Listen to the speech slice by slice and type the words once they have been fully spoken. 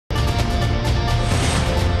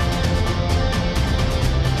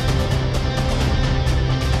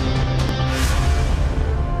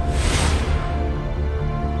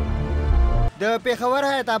د پیښور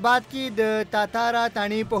حیات آباد کې د تاتارا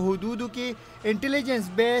تاڼې په حدودو کې انټیلیجنس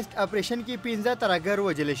بیسډ اپریشن کې 15 ترهګر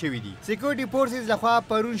وژل شوي دي. سکیورټي فورسز لخوا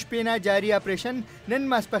پرون شپې نه جاري اپریشن نن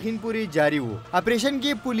ماسپښین پورې جاري و. اپریشن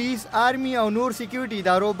کې پولیس، آرمي او نور سکیورټي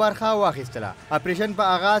ادارو برخه واخیستله. اپریشن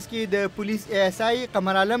په آغاز کې د پولیس ASI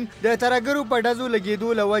قمر عالم د ترهګرو په ډزو لګېدو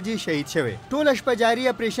له وجې شهید شوی. ټوله شپه جاري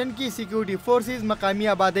اپریشن کې سکیورټي فورسز مقامي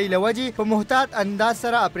آبادۍ له وجې په محتاط انداز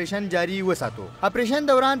سره اپریشن جاري وساتو. اپریشن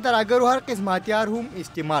دوران ترهګرو هر قسم هتیار هم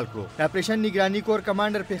استعمال کړو. د اپریشن نگراني کور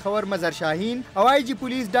کمانډر پیښور مظهر شاهین او IG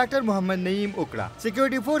پولیس ډاکټر محمد نعیم وکړه.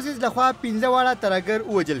 سکیورټي فورسز لخوا 15 واړه ترهګر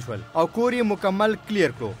ووژل شول او کور یې مکمل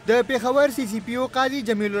کلیر کړو. د پیښور CCPO قاضي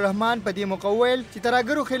جمیل الرحمن په دې موقع وویل چې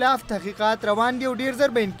ترهګرو خلاف تحقیقات روان دي او ډیر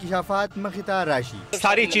زر به انکشافات مخې ته راشي.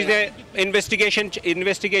 सारी चीज़ें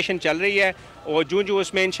इन्वेस्टिगेशन चल रही है और जो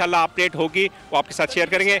उसमें इंशाल्लाह अपडेट होगी वो आपके साथ शेयर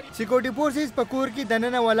करेंगे. Security forces په کور کې د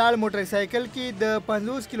ننه ولاړ موټرسایکل کې د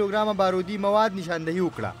 50 کیلوګرام بارودي مواد نشاندهي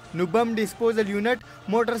وکړه. نو بم ډیسپوزل یونټ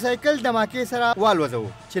موټرسایکل دماکې سره والوځو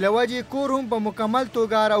چې له وجې کور هم په مکمل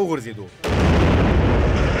توګه راوغورځېدو.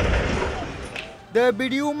 د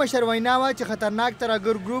BDO مشر وینا وه چې خطرناک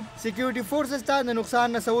ترهګر گروپ سیکورٹی فورسز ته د نقصان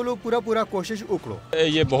رسولو پورا کوشش وکړو.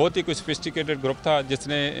 ये बहुत ही कोई सोफिस्टिकेटेड ग्रुप था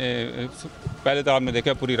जिसने पहले तो आपने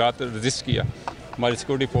देखा पूरी रात रजिस्ट किया. हमारी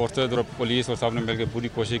सिक्योरिटी फोर्सेज और पुलिस और साहब ने मिलकर पूरी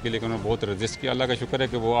कोशिश की, लेकिन उन्होंने बहुत रजिस्ट किया. अल्लाह का शुक्र है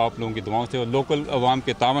कि वो आप लोगों की दुआओं से और लोकल अवाम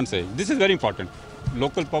के तावन से, this is very important.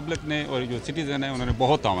 Local public ने और जो सिटीज़न है उन्होंने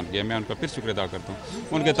बहुत तावन किया. मैं उनका फिर शुक्र अदा करता हूँ.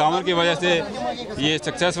 उनके तावन की वजह से ये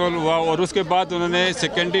सक्सेसफुल हुआ. और उसके बाद उन्होंने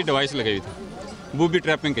सेकेंडरी डिवाइस लगाई थी बूबी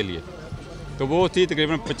ट्रैपिंग के लिए. तो वो थी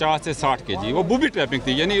तकरीबन 50 से 60 kg. वो बूबी ट्रैपिंग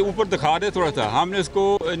थी, यानी ऊपर दिखा रहे थोड़ा सा. हमने उसको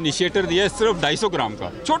इनिशिएटर दिया सिर्फ 250 ग्राम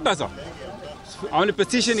का, छोटा सा. हमने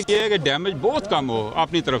प्रिसीशन किया है कि डैमेज बहुत कम हो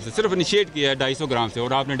अपनी तरफ से. सिर्फ इनिशिएट किया है 250 ग्राम से.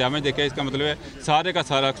 और आपने डैमेज देखा, इसका मतलब है सारे का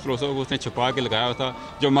सारा एक्सप्लोसिव उसने छुपा के लगाया हुआ था,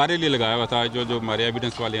 जो हमारे लिए लगाया हुआ था. जो हमारे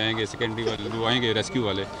एविडेंस वाले आएंगे, सेकेंडरी वाले जो आएंगे, रेस्क्यू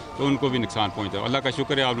वाले, तो उनको भी नुकसान पहुँचा. अल्लाह का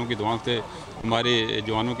शुक्र है आप लोगों की दुआओं से, हमारे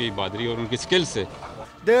जवानों की बहादुरी और उनकी स्किल से.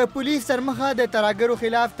 د پولیس سرمخه د ترهګرو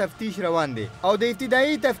خلاف تفتیش روان دی او د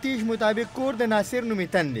ابتدایي تفتیش مطابق کور د ناصر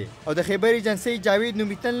نومیتن دی او د خیبر ایجنسی جاوید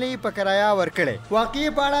نومیتن لې په کرایه ورکړی. واقعي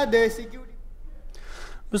په اړه د سکیورټي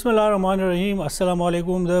بسم الله الرحمن الرحیم. السلام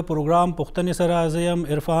علیکم. د پروګرام پښتنې سره زیم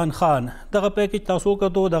عرفان خان. دغه پیکج تاسو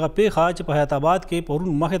کتو دغه پیښه چې په حیات آباد کې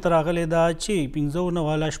پرون مخې ته راغلی ده چې 15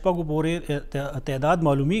 والا شپږو پورې تعداد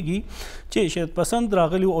معلومیږي چې شدت پسند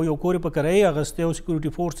راغلي او یو کور په کرایه اغستی او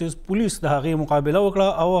سکیورټي فورسز پولیس د هغې مقابله وکړه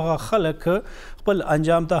او هغه خلک خپل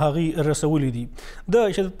انجام ته هغې رسولی دي. د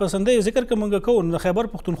شدت پسندۍ ذکر که موږ کوو نو د خیبر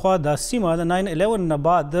پښتونخوا دا سیمه د 9/11 نه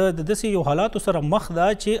بعد د داسې یو حالاتو سره مخ ده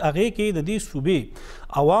چې هغې کې د دې صوبې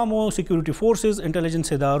عوامو، سکیورټي فورسز، انټیلیجنس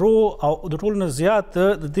ادارو او د ټولو نه زیات د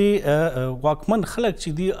دې واکمن خلک چې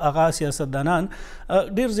دي هغه سیاستدانان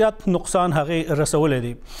ډېر زیات نقصان هغې رسولی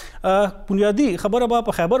دی. بنیادي خبره به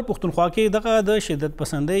په خیبر پښتونخوا کې دغه د شدت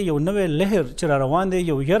پسندۍ یو نوی لهر چې را روان دی،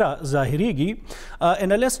 یو یره ظاهریږي.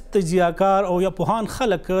 انالیست، تجزیهکار او یا پوهان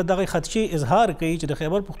خلک دغه خدشې اظهار کوي چې د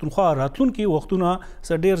خیبر پښتونخوا راتلونکي وختونه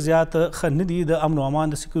څه ډېر زیات ښه نه دي د امن و امان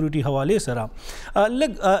د سکیورټي حوالې سره.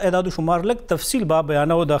 لږ اعداد و شمار، لږ تفصیل به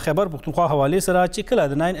بیانو د خیبر پښتونخوا حوالې سره چې کله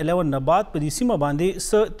د 9/11 نه بعد په دې سیمه باندې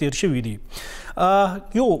څه تیر شوي دي.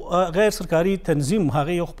 یو غیر سرکاري تنظیم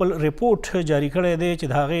هغې یو خپل ریپورټ جاری کړی دی چې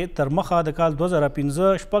د هغې تر مخه د کال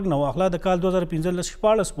 2015 شپږ نه واخله د کال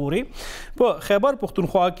 2015-14 پورې په خیبر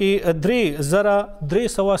پښتونخوا کې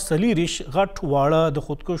 3,340 غټ واړه د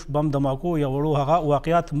خودکش بم دماکو یا وړو هغه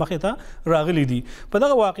واقعات مخې ته راغلي دي. په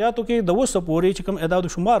دغه واقعاتو کې د اوسه پورې چې کوم اعداد و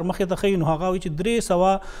شمار مخې ته ښیي نو هغه وایي چې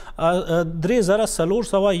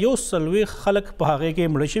 3,441 خلک په هغې کې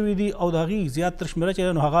مړه شوي دي او د هغې زیات تر شمېره چې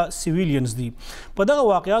نو هغه سیویلینز دي. په دغه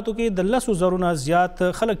واقعاتو کې د 10,000 نه زیات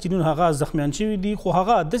خلک چې نن هغه زخمیان شوي دي، خو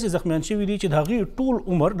هغه داسې زخمیان شوي دي چې د هغوی ټول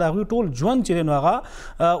عمر، د هغوی ټول ژوند چې دی نو هغه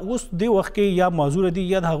اوس دې وخت کې یا معذوره دي،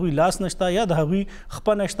 یا د هغوی لاس نشته، یا د هغوی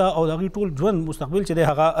خپه نشته او د هغوی ټول ژوند مستقبل چې دی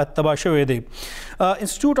هغه تباه شوی دی.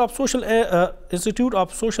 انسټیټیوټ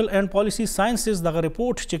اف سوشل اینڈ پالیسی ساینسز دغه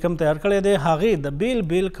ریپورټ چې کوم تیار کړی دی هغې د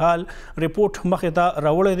بیل کال ریپورټ مخې ته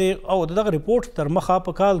راوړی دی او دغه ریپورټ تر مخه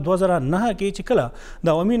په کال 2009 کې چې کله د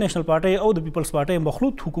عوامي نیشنل پارټۍ او د پیپلز پارټۍ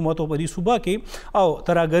مخلوط حکومت په دې صوبه کې او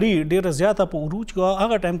ترهګري ډېره زیاته په عروج کې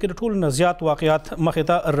هغه ټایم کې د ټولو نه زیات واقعات مخې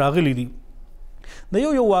ته راغلي دي. د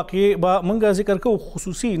یو واقعې به موږ ذکر کوو،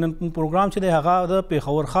 خصوصي نن پروګرام چې دی هغه د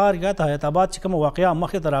پیښور ښار یا د حیات آباد چې کومه واقعه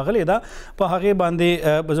مخې ته راغلې ده په هغې باندې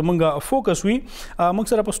به زموږ فوکس وي. موږ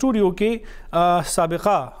سره په سټوډیو کې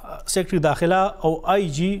سابقه سیکرټري داخله او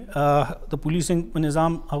IG د پولیسینګ په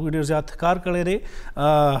نظام هغوی ډېر زیات کار کړی دی،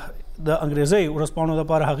 د انګریزي ورسپانو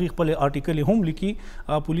لپاره هغې خپل آرټیکل هم لیکي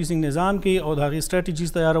پولیسینګ نظام کې او د هغې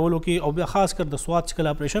سټریټیجیز تیارولو کې او بیا خاص کر د سوات چې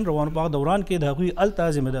کله اپریشن روانو په دوران کې د هغوی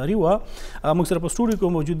الته ذمهداري وه. موږ سره په سټوډیو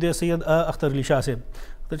کې موجود دی سید اختر علي شاه صاحب.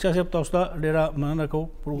 اختر شاه صاحب تاسو ته ډېره مننه کوو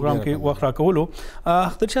پروګرام کې وخت راکولو.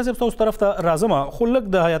 اختر شاه صاحب تاسو طرف ته راځم خو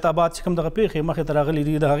لږ د حیات آباد چې کوم دغه پیښې مخې ته راغلي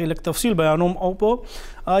دي د هغې لږ تفصیل بیانوم او په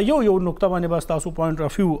یو نقطه باندې بس تاسو پوینټ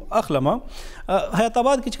آف ویو اخلم. حیات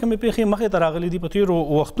آباد کې چې کومې پیښې مخې ته راغلي دي په تېرو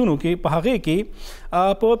وختونو کې په هغې کې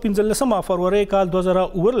په 15 فروری کال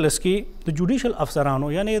 2019 کې د جوډیشل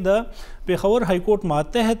افسرانو یعنې د پیښور های کورټ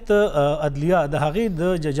ماتحت عدلیه د هغې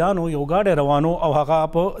د ججانو یو ګاډی روانو او هغه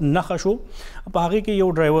په نښه شو. په هغې کې یو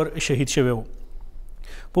ډرایور شهید شوی و.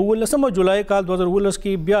 په 18 جولای کال 2019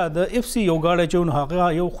 کې بیا د اف سی یو ګاډی چې نو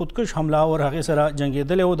هغه یو خودکش حمله ور هغې سره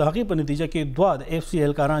جنګېدلی او د هغې په نتیجه کې دوه د اف سی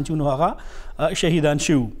اهلکاران چې نو هغه شهیدان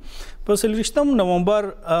شوي. په 23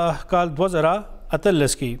 نومبر کال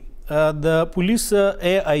 2018 کې د پولیس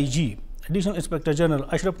اے آئی جی ایډیشنل انسپیکټر جنرال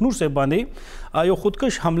اشرف نور صاحب باندې یو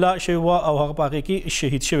خودکش حمله شوی و او هغه په هغې کې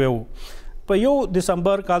شهید شوی و. په 1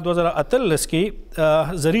 دسمبر کال 2018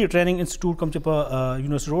 کې زری ټریننګ انسټیټیوټ کوم چې په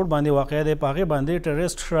یونیورسټي روډ باندې واقع دی په هغې باندې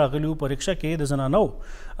ټیرریسټ راغلي په رکشه کې د زنانو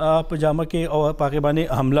په جامه کې او په هغې باندې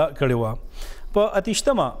حمله کړې وه. په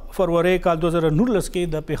 28 فروری کال 2019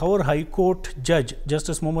 کې د پیښور های کورټ جج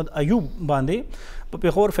جسټس محمد ایوب باندې په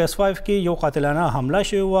پیښور فیس 5 کې یو قاتلانه حمله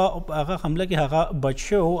شوې وه او په هغه حمله کې هغه بچ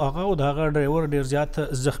شوی و هغه او د هغه ډرایور ډېر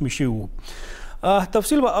زیات زخمی شوي وو.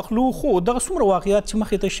 تفصیل به اخلو خو دغه څومره واقعیات چې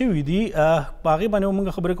مخې ته شوي دي په هغې باندې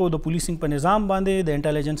موږ خبرې کوو د پولیسینګ په نظام باندې د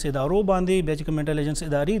انټیلیجنس ادارو باندې بیا چې کوم انټیلیجنس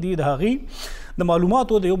ادارې دي د هغې د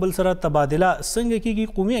معلوماتو د یو بل سره تبادله څنګه کېږي.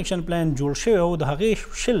 قومي ایکشن پلان جوړ شوی او د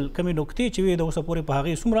هغې شل کمې نقطې چې وي د اوسه پورې په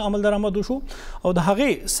هغې څومره عمل درآمد وشو او د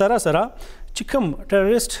هغې سره سره چې کوم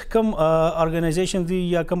ټیرریسټ کوم ارګنایزیشن دي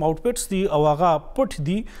یا کوم آوټپټس دي او هغه پټ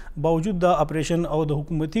دي باوجود د اپریشن او د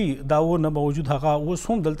حکومتي دعوو نه باوجود هغه اوس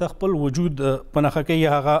هم دلته خپل وجود په نښه کوي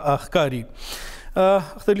هغه ښکاري.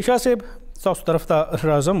 اختر علي شاه صاحب تاسو طرف ته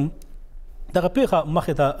راځم. دغه پیښه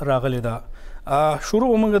مخې ته راغلې ده. شروع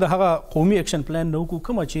به موږ د هغه قومي ایکشن پلان نه وکړو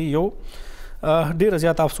کومه چې یو ډېره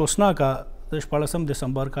زیاته افسوسناکه د 14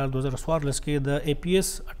 دسمبر کال 2014 کې د اے پی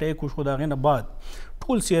ایس اټیک وشو. د هغې نه بعد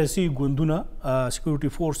ټول سیاسي ګوندونه سیکورټي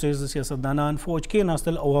فورسز سیاستدانان فوج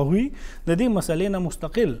کېناستل او هغوی د دې مسلې نه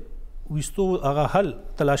مستقل ویستو هغه حل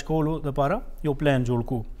تلاش کولو دپاره یو پلان جوړ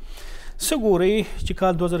کړو. څه ګورئ چې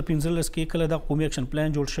کال 2015 کې کله دا قومي ایکشن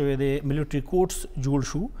پلان جوړ شوی دی ملیټري کورټس جوړ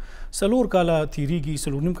شو 4 کاله تیریږي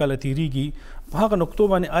 4.5 کاله تیریږي په هغه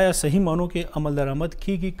نقطو باندې آیا صحیح معنو کې عمل درآمد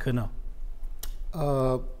کیږي که نه؟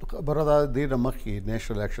 خبره دا دې نه مخکې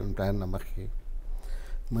نیشنل ایکشن پلان نه مخکې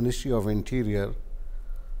منسټري آف انټیریئر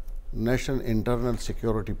نیشنل انټرنل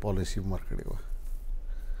سیکیورټي پالیسي ورکړې وه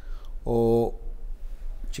او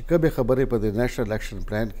چې کومې خبرې په د نیشنل ایکشن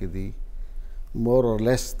پلان کې دي مور اور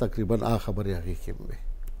لیس تقریبا هغه خبرې هغې کې هم وې.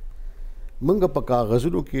 موږ په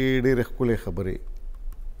کاغذونو کې ډېرې ښکلې خبرې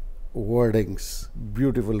ورډنګس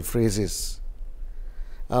بیوټیفل فریزز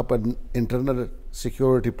په انټرنل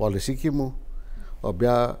سیکیورټي پالیسي کې مو او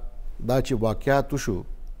بیا دا چې واقعات وشو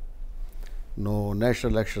نو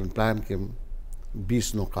نیشنل ایکشن پلان کې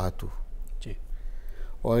 20 نقاط وو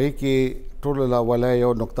او هغې کې ټولو له اوله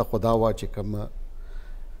یو نقطه خو دا وه چې کوم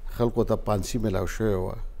خلکو ته پانسي میلاو شوې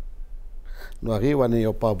وه نو هغې باندې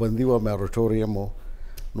یو پابندي وه میروټوریم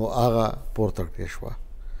نو هغه پورته کړې شوه.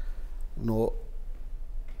 نو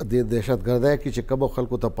د دهشتګردۍ کې چې کومو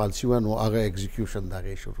خلکو ته پالسي وه نو هغه ایگزیکیوشن د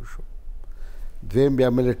هغې شروع شو. دویم بیا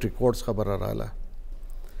ملیټري کورټس خبره راله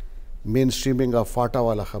مین سټریمینګ اف فاټا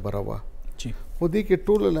والا خبره وه خو دې کې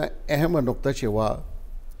ټولو نه اهمه نقطه چې وه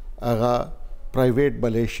هغه پرایویټ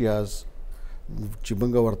ملیشیاز چې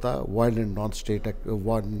موږ ورته وایلنټ نان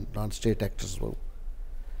سټیټ ایکټرز وو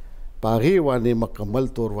په هغې باندې مکمل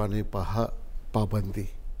طور باندې پابندي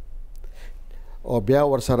او بیا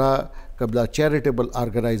ورسره کوم دا چیریټیبل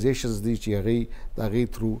ارګنایزیشنز دي چې هغې د هغې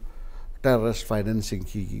تھرو ټیرریسټ فایننسینګ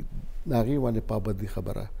کېږي د هغې باندې پابندي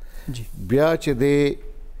خبره. بیا چې د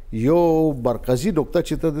یو مرکزی نقطه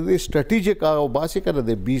چې ته د دې سټریټیجیک هغه وباسې که نه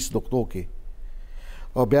د 20 نقطو کې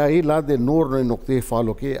او بیا هغې لاندې نور نقطې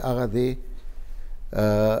فالو کې هغه د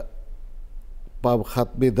په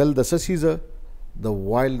ختمېدل د څه څیزه د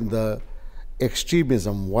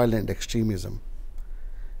ایکسټریمزم وایلنټ ایکسټریمزم.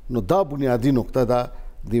 نو دا بنیادی نقطه ده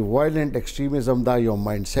د وایلنټ ایکسټریمزم دا یو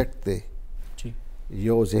مایند سیټ دی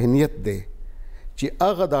یو ذهنیت دی چې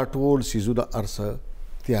هغه دا ټول څیزونه ارسه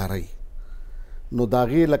تیاروي. نو د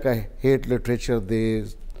هغې لکه هیټ لټریچر دی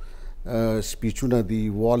سپیچونه دي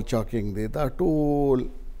وال چاکینګ دی دا ټول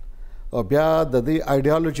او بیا د دې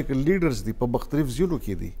آیډیالوجیکل لیډرز دي په مختلف ځایونو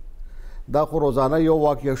کې دي دا خو روزانه یو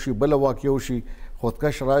واقع شي بل واقع شي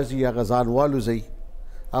خودکش راځي یا غزان والو زی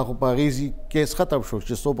هغه په غیزي کیس ختم شو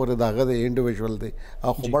چې سو پر داغه د انډیویډوال دی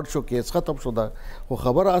هغه بټ شو کیس ختم شو دا خو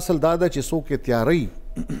خبره اصل دا ده چې سو کې تیاری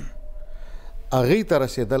هغه تر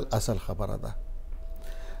رسیدل اصل خبره ده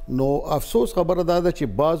نو افسوس خبره ده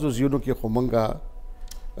چې بعضو زینو کې خو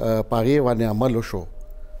منګه پاغي باندې عمل وشو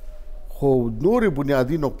خو نور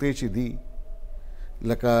بنیادی نقطې چې دي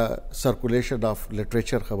لکه سرکولیشن اف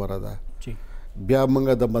لټریچر خبره ده بیا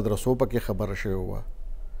منګه د مدرسو پکې خبره شوی و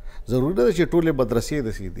ضروري ده چې ټولې مدرسې د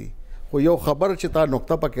سي دي خو یو خبر چې تا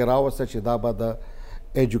نقطه پکې راوسته چې دا به د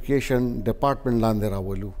ایجوکیشن ډپارټمنټ لاندې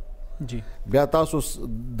راولو بیا تاسو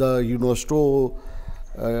د یونیورسټو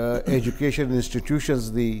ایجوکیشن انسټیټیوشنز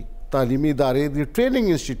دي تعلیمي ادارې دي ټریننګ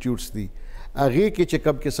انسټیټیوټس دي هغې کې چې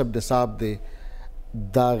کوم قسم نصاب دی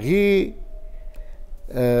د هغې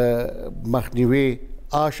مخنیوي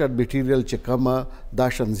آشن میټیریل چې کومه دا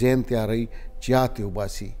شنزین تیاری چیاتې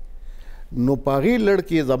وباسي نو پاغي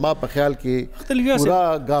لړکی زما په خیال کې پورا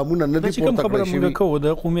ګامونه نه دي پورته کړی شوی موږ کوو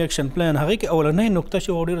د قومي اکشن پلان هغه کې اولنۍ نقطه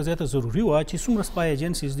چې ډیره زیاته ضروری و چې څومره سپای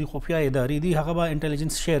ایجنسیز دي خفیا ادارې دي هغه به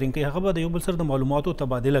انټيليجنس شیرینګ کوي هغه به د یو بل سره د معلوماتو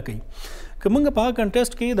تبادله کوي که موږ په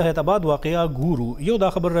کنټیسټ کې د هیتاباد واقعیا ګورو یو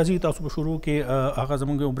دا خبر راځي تاسو په شروع کې هغه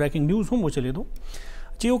زموږ بریکینګ نیوز هم وچلیدو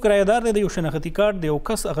چې یو کرایدار دی د یو شناختی کارت د یو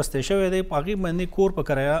کس اغستې شوی دی په هغې باندې کور په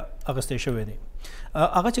کرایه اغستې شوی دی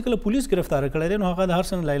هغه چې کله پولیس گرفتار کړی دی نو هغه د هر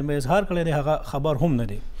څه نه علم اظهار کړی دی هغه خبر هم نه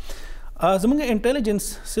دی زموږ انټيليجنس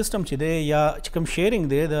سیستم چې دی یا چې کوم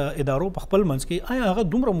شیرینګ دی د ادارو په خپل منځ کې آیا هغه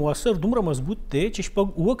دومره مؤثر دومره مضبوط دی چې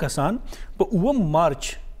شپږ اووه کسان په 9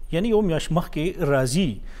 مارچ یعنی یو میاشت مخکې راځي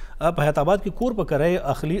په هیتاباد کې کور په کرایه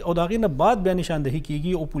اخلي او د هغې نه بعد بیا نشاندهي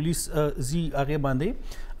کیږي او پولیس زی هغې باندې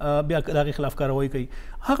بیا د هغې خلاف کاروایی کوي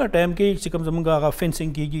هغه ټایم کې چې کوم زموږ هغه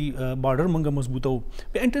فینسنګ کیږي بارډر موږ مضبوطو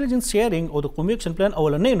په انټيليجنس شیرینګ او د قومي اکشن پلان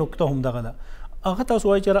اولنۍ نقطه هم دغه ده هغه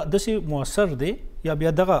تاسو وایي چې داسې مؤثر دی یا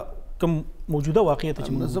بیا دغه کوم موجوده واقعیت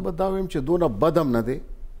چې زه به دا وایم چې دونه بد هم نه دی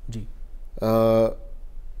جی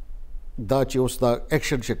دا چې اوس دا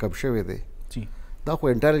اکشن چې کوم شوی دی دا خو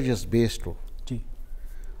انټيليجنس بیسډ و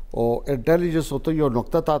او انټيليجنس ته یو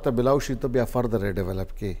نقطه ته ملاو شي ته بیا فردر ډیولپ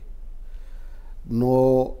کې نو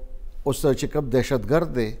اوس چې کوم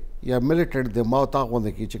دهشتګرد دی یا ملیټنټ دی ما تا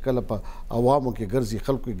غونډه کې چې کله په عوامو کې ګرځي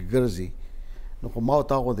خلکو کې ګرځي نو خو ما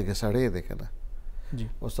تا غونډه کې سړی دی کنه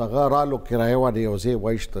اوس هغه رالو کرایه باندې یو ځای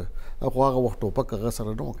وایسته خو هغه وخت ټوپک هغه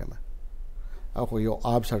سره نه کنه هغه یو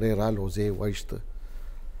عام سړی رالو ځای وایسته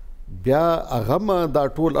بیا هغه دا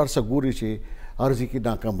ټول ارسه ګوري چې ارزي کې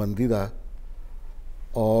ناکامبندي ده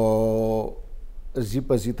او زی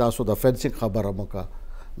په زی تاسو د فینسینګ خبره مکا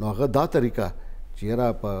نو هغه دا طریقه چې را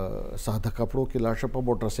په ساده کپړو کې لاشه په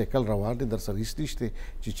موټر سایکل روان دي در سره هیڅ نشته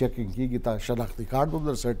چې چیکینګ کیږي تا شناختی کارت هم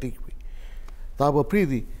در سره ټیک وي تا به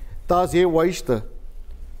پریدي تا یې وایسته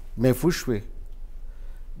محفوظ وي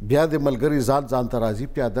بیا د ملګری ځان ته راځي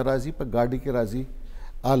پیاده راځي په ګاډي کې راځي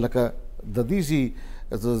لکه د دې سي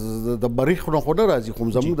د مریخ نه خو نه راځي خو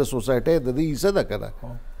زموږ د سوسایټۍ د دې حصه ده کنه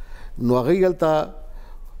نو هغه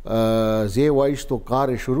هلته زی وایسته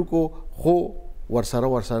کار شروع کو خو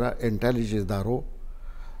ورسره انټيليجنس ادارو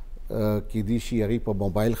کې دي شي هغې په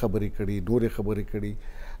موبایل خبرې کړي نورې خبرې کړي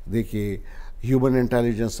دې کې هیومن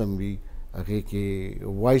انټيليجنس هم وي هغې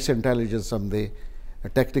کې وایس انټيليجنس هم دی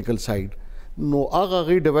ټیکنیکل سایډ نو هغه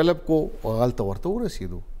هغې ډیولپ کو هلته ورته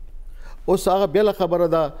ورسېدو اوس هغه بله خبره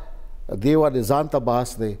ده دې باندې ځان ته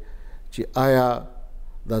بحث دی چې آیا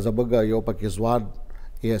دا زموږ یو پکې ځوان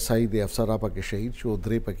ASI د افسر پکې شهید شو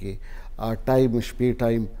درې پکې ټایم شپې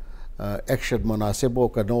ټایم اکشن مناسب و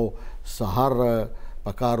که نو سهار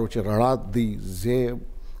پکارو چې رڼا دی زه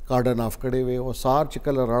کارډن آف کړی وي او سهار چې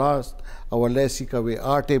کله رڼا او لیسی کوي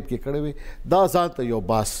ټیپ کې کړی وي دا ځان ته یو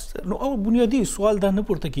باس نو او بنیادی سوال دا نه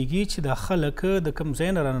پورته کیږي چې د خلک د کم ځای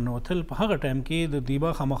نه راننوتل په هغه ټایم کې د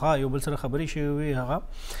دیبا خامخا یو بل سره خبرې شوې وي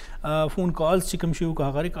هغه فون کالز چې کوم شي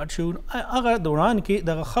هغه ریکارډ شوي هغه دوران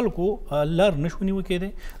کې دغه خلکو لار نشو نیول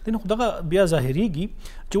کېدی د نو دغه بیا ظاهریږي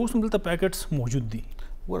چې اوس دلته پیکټس موجود دي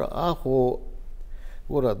وره خو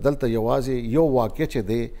وره دلته یوازې یو واقع چې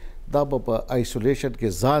دی دا به په آیسولیشن کې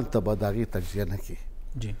ځان ته به د هغې تجزیه نه کړي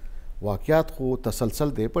جی واقعات خو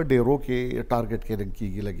تسلسل دی په ډیرو کې ټارګټ کیدل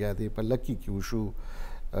کېږي لګیا دی په لکی کې وشو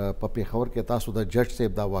په پیښور کې تاسو د جج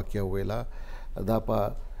صاحب دا واقعه ویله دا په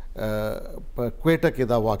کویټه کې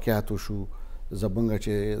دا واقعات وشو زمونږ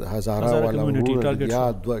چې هزاره والا یا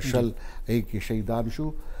 200 کې شهیدان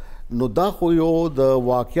شو نو دا خو یو د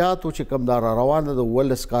واقعاتو چې کوم دا روانه د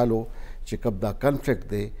ولس کالو چې کوم دا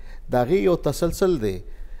کنفلیکټ دی د هغې یو تسلسل دی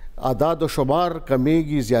اعداد و شمار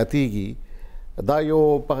کمیږي زیاتیږي دا یو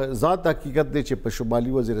ذات حقیقت دی چې په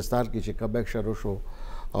شمالي وزیرستان کې چې کوم اکشن وشو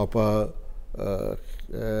او په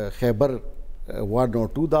خیبر 1 او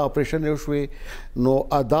 2 دا اپریشن یو شوې نو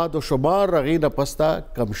اعداد و شمار هغې نه پسته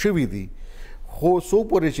کم شوي دي خو څو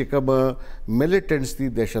پورې چې کوم میلیټنټس دي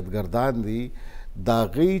دهشتګردان دي د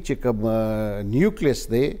هغې چې کوم نیوکلیس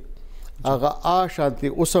دی هغه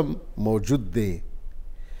شانتي اوس هم موجود دی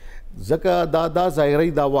ځکه دا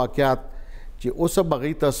ظاهري دا واقعات چې اوس هم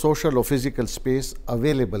هغې ته سوشل او فزیکل سپیس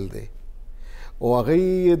اویلیبل دی او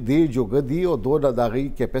هغې دې جوګه دي او دونه د هغې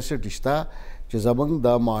کیپیسټي شته چې زمونږ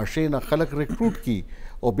د معاشرې نه خلک ریکروټ کي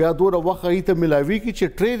او بیا دونه وخت هغې ته میلاویږي چې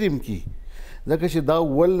ټرین هم کي ځکه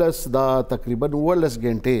چې دا تقریبا 19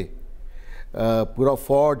 غنټې پورا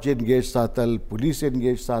فوج انګیج ساتل پولیس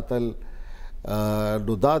انګیج ساتل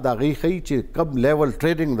نو دا د هغې ښیي چې کم لیول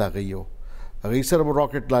ټریننګ د هغې یو هغې سره به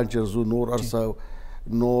راکټ لانچرز نور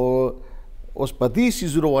ارڅه نو اوس په دې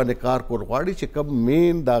څیزونو باندې کار کول غواړي چې کم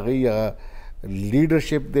مین د هغې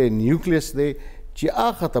لیډرشپ دی نیوکلیس دی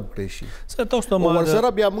چې ختم کړی شي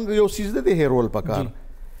ورسره بیا موږ یو څیز نه دی هیرول پکار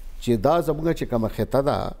چې دا زموږ چې کومه خطه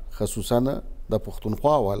ده خصوصا د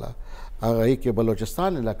پښتونخوا والا هغه کې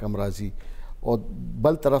بلوچستان علاقه هم راځي او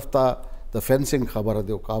بل طرف ته د فینسنګ خبره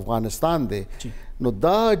دی او افغانستان دی نو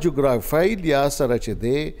دا جغرافیایي لحاظ سره چې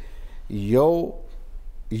دی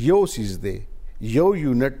یو څیز دی یو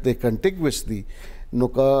یونټ دی کنټیګوس دی نو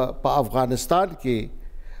که په افغانستان کې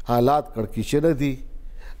حالات کړکېچنه دي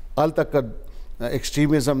هلته که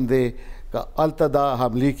ایکسټریمزم دی که هلته دا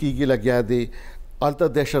حملې کېږي لګیا دی هلته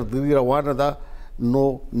دهشتګردي روانه ده نو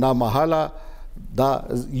نامحاله دا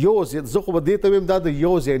یو زه خو به دې ته وایم دا د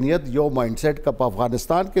یو ذهنیت یو مایند سیټ که په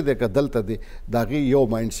افغانستان کې دی که دلته دی د هغې یو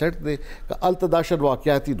مایند سیټ دی که هلته دا شان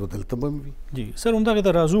واقعات دي نو دلته به هم وي جی سر همدغې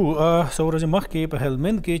ته راځو څو ورځې مخکې په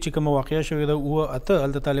هلمند کې چې کومه واقعه شوې ده 8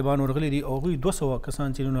 هلته طالبان ورغلي دي او هغوی 200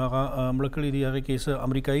 کسان چې هغه مړه کړي دي هغې کې څه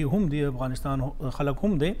امریکایي هم دي افغانستان خلک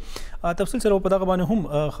هم دی تفصیل سره په دغه باندې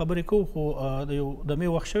هم خبرې کوو خو د یو دمې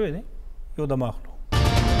وخت شوی دی یو دمه اخلو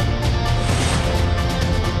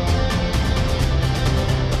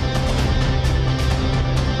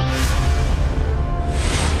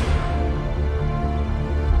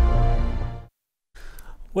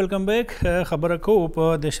ویلکم بیک خبره کوو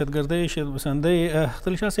په دهشتګردۍ شدپسندۍ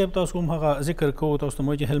اختر شاه صاحب تاسو هم هغه ذکر کوو تاسو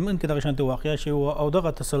ته چې هلمند کې دغه شانتې واقعه شوې وه او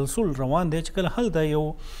دغه تسلسل روان دی چې کله هلته یو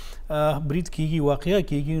برید کېږي واقعه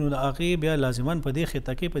کېږي نو د هغې بیا لازمان په دې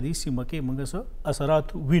خطه کې په دې سیمه کې موږ څه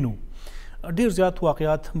اثرات وینو ډېر زیات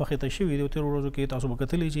واقعات مخې ته شوي دي او تېرو ورځو کې تاسو به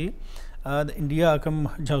کتلي چې د انډیا کوم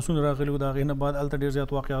جاسون راغلي و د هغې نه بعد هلته ډېر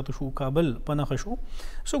زیات واقعات شو کابل په نښه شو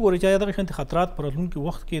څه ګورئ چې دغه شانتې خطرات په راتلونکي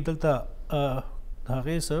وخت کې دلته د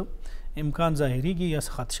هغې څه امکان ظاهریږي یا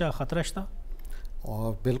څه خطره شته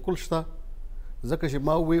بالکل شته ځکه چې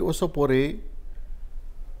ما ووایي اوسه پورې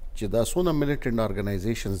چې دا څونه میلیټنټ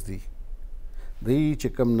ارګنایزیشنز دي دوی چې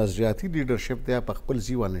کوم نظریاتي لیډرشپ دی په خپل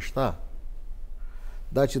ځای باندې شته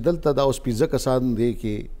دا چې دلته دا اوس 15 کسان دی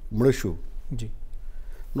کې مړه شو جی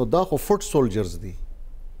نو دا خو فوټ سولجرز دي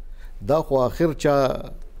دا خو آخر چا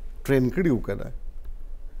ټرین کړي و که نه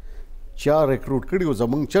چا ریکروټ کړي و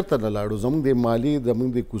زمونږ چېرته نه لاړو زمونږ د مالي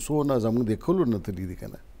زمونږ د کوڅو نه زمونږ د کلو نه تللي دي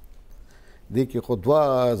که نه دې کې خو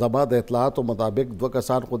زما د اطلاعاتو مطابق 2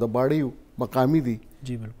 کسان خو د باړې مقامي دي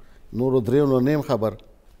جی بالکل نورو دریو نو نیم خبر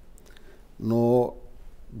نو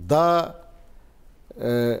دا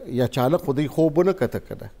یا چالک خو دوی خوب ونه کته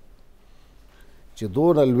که نه چې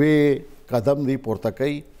دونه لوی قدم دی پورته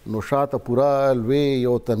کوي نو شاته پوره لوی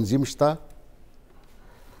یو تنظیم شته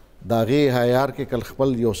د هغې هایرارکیکل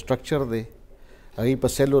خپل یو سټرکچر دی هغې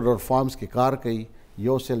په سیلولر فارمز کې کار کوي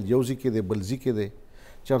یو سیل یو ځای کې دی بل ځای کې دی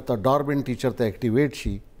چېرته ډاربن ټیچر ته اکټیویټ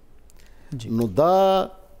شي نو دا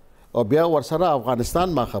او بیا ورسره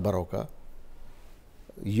افغانستان ما خبر وکړه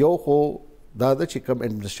یو خو دا ده چې کوم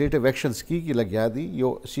ایڈمنسټریټیو ایکشنز کېږي لګیا دي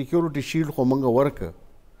یو سیکیورټي شیلډ خو موږ ورکړه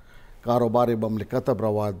کاروبار مملکت هم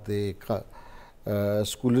روان دی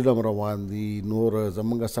سکولونه هم روان دي نور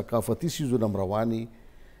زموږ ثقافتي څیزونه هم روان دي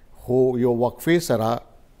خو یو وقفې سره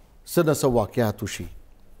څه نه څه واقعات وشي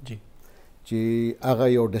چې هغه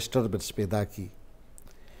یو ډسټربنس پیدا کړي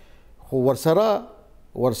خو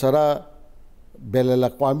ورسره بین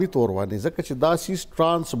الاقوامي طور باندې ځکه چې دا سیز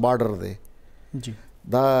ټرانس بارډر دی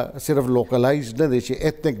دا صرف لوکلایز نه دی چې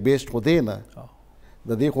ایتنیک بیسډ خو دی نه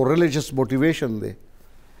د دې خو ریلیجس موټیویشن دی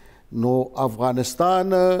نو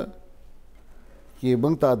افغانستان کې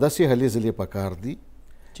موږ ته داسې هلې ځلې پکار دي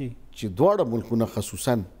چې دواړه ملکونه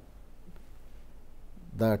خصوصا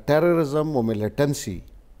د ټیرریزم او میلیټنسي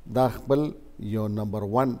دا خپل یو نمبر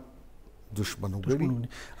 1 دشمن وګړي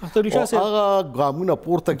او هغه ګامونه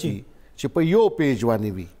پورته کړي چې په یو پیج باندې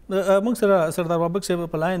وي موږ سره سردار بابک صاحب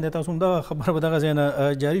په لاین دی تاسو هم دا خبره به دغه ځای نه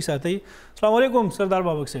جاري ساتئ السلام علیکم سردار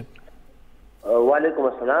بابک صاحب وعلیکم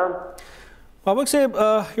السلام. بابک صاحب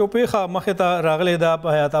یو پیښه مخې ته راغلی ده په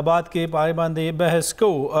حیات آباد کې، په هغې باندې بحث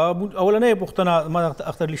کوو. اولنۍ پوښتنه ما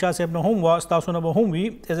اختر علي شاه صاحب نه هم وه، ستاسو نه به هم وي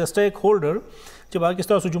ایز ا سټیک هولډر چې باقي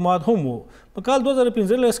ستاسو جماعت هم وو. په کال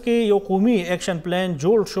 2015 کې یو قومي ایکشن پلان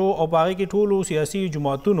جوړ شو او په هغې کې ټولو سیاسي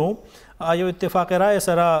جماعتونو یو اتفاق رای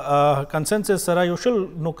سره کنسنسس سره یو شل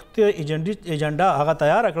نقطې ایجنډا هغه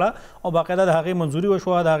تیار کړه او باقاعده د هغې منظوري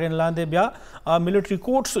وشوه. د هغې لاندې بیا ملټري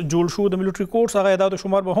کورټس جوړ شو. د ملټري کورټس هغه اعداد و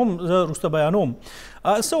شمار به هم زه وروسته بیانوم.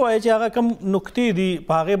 څه وایي چې هغه کوم نقطې دي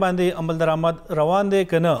په هغې باندې عمل درآمد روان دی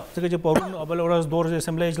که نه؟ ځکه چې پرون بله ورځ د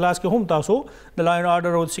اسمبلی اجلاس کې هم تاسو د لا اینډ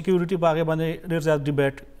آرډر او سیکیورټي په هغې باندې ډېر زیات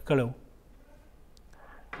ډیبیټ کړی و.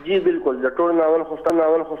 جی بالکل. د ټول ناول خو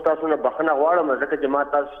ستاسو نه بخښنه غواړم ځکه چې ما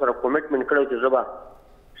تاسو سره کومیټمنټ کړی چې زه به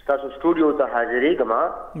ستاسو سټوډیو ته حاضرېږم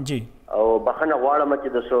جی او بخښنه غواړم چې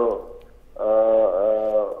د څو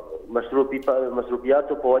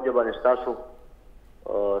مصروفیاتو په وجه باندې ستاسو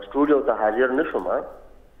سټوډیو ته حاضر نه شوم.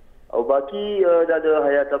 او باقي د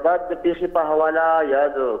حیات آباد د پیښې په حواله یا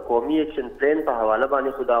د قومي ایکشن پلان په حواله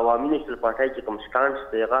باندې خو د عوامي نیشنل پارټۍ چې کوم سټانس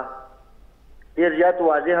دی هغه ډېر زیات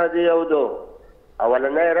واضح دی. او د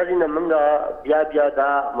اولنۍ ورځې نه موږ بیا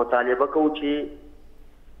دا مطالبه کوو چې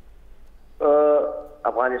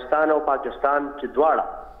افغانستان او پاکستان چې دواړه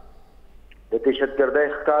د دهشتګردۍ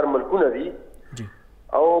ښکار ملکونه دي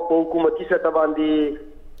او په حکومتي سطح باندې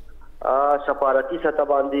سفارتي سطح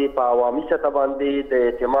باندې په عوامي سطح باندې د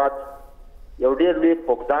اعتماد یو ډېر لوی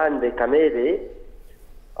فقدان دی، کمی دی.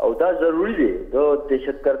 او دا ضروري دی د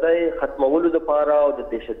دهشتګردۍ ختمولو دپاره او د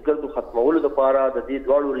دهشتګردو ختمولو دپاره د دې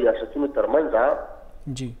دواړو ریاستونو ترمنځ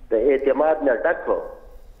د اعتماد نه ډک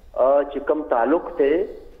چې کوم تعلق دی.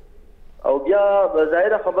 او بیا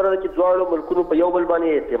ظاهره خبره ده چې دواړو ملکونو په یو بل باندې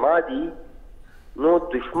اعتماد دي، نو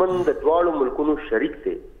دشمن د دواړو ملکونو شریک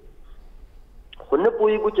دی. خو نه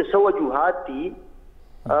پوهېږو چې څه وجوهات دي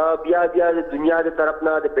بیا د دنیا د طرف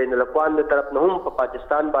نه د بین الاقوام د طرف نه هم په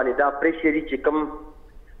پاکستان باندې دا پریشري چې کوم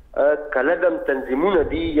کلګم تنظیمونه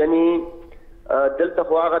دي، یعنی دلته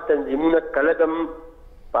خو هغه تنظیمونه کلګم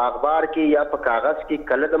په اخبار کې یا په کاغذ کې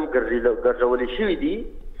کلګم ګرځولي شوي دي،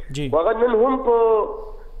 هغه نن هم په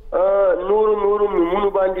نورو نومونو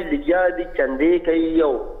باندې لګیا دي، چندې کوي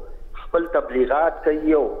او خپل تبلیغات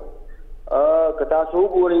کوي. او که تاسو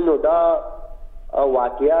وګورئ نو دا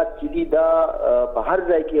واقعات چې دي دا په هر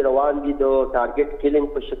ځای کې روان دي، د ټارګټ کیلینګ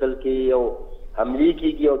په شکل کې او حملې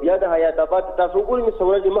کېږي. او بیا د حیات آباد تاسو وګورئ څو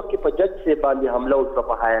ورځې مخکې په جج صاحب باندې حمله وشوه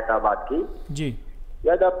په حیات آباد کې.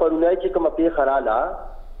 یا دا پرونی چې کومه پیښه راله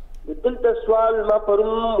دلته سوال ما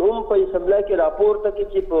پرون هم په اسمبلی کې راپورته کړي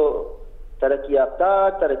چې په ترقي یافته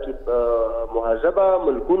ترقي مهذبه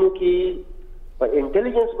ملکونو کې په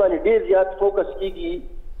انټیلیجنس باندې ډېر زیات فوکس کېږي،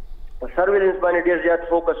 په سرویلنس باندې ډېر زیات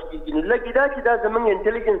فوکس کېږي. نو لږ دا چې دا زموږ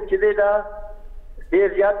انټیلیجنس چې دی دا ډېر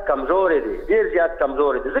زیات کمزوری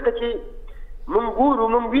دی، ځکه چې موږ ګورو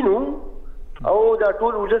موږ وینو او دا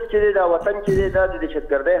ټول ولس چې دی دا وطن چې دی دا د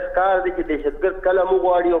دهشتګردۍ ښکار دی چې دهشتګرد کله مو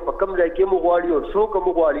غواړي او په کوم ځای کې مو غواړي او څوک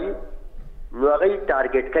مو غواړي نو هغه یې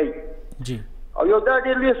ټارګټ کوي. او یو دا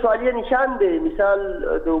ډېر لوی سوالیه نشان دی. مثال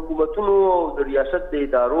د حکومتونو او د ریاست د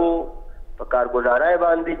ادارو په کارګزارۍ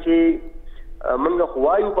باندې چې موږ خو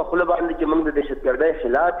وایو په خوله باندې چې موږ د دهشتګردۍ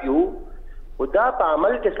خلاف یو، خو دا په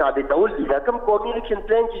عمل کې ثابتول دي. دا کوم قومي ایکشن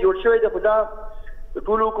پلان چې جوړ شوی دی خو دا د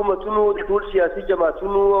ټولو حکومتونو د ټول سیاسي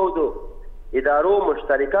جماعتونو او د ادارو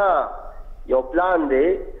مشترکه یو پلان دی.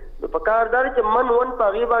 نو په کار دا چې په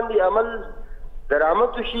هغې باندې عمل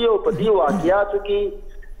درآمد وشي او په دې واقعاتو کې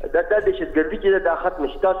دا دهشتګردي چې دا ختم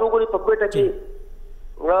شي. تاسو وګورئ په کوټه کې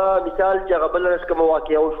مثال چې هغه بله ورځ کومه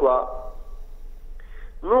واقعه وشوه،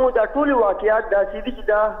 نو دا ټول واقعات داسې دي چې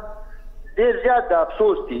دا ډېر زیات د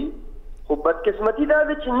افسوس دي. خو بدقسمتي دا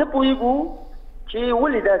ده چې نه پوهېږو چې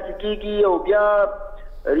ولې داسې کېږي. او بیا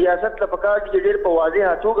ریاست له پکار دي چې ډېر په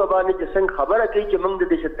واضحه توګه باندې چې څنګه خبره کوي چې موږ د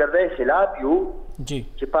دهشتګردۍ خلاف یو،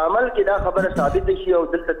 چې په عمل کې دا خبره ثابته شي او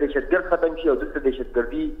دلته دهشتګرد ختم شي او دلته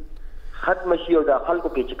دهشتګردي ختم شي او دا خلکو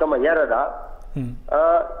کې چې کومه یاره ده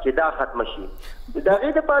چې دا ختم شي. د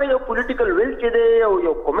هغې دپاره یو پولیټیکل ویل چې دی او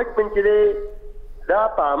یو کمیټمنټ چې دی دا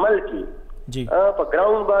په عمل کې په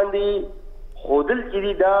ګراوند باندې ښودل چې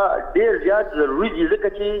دي دا ډېر زیات ضروري دي، ځکه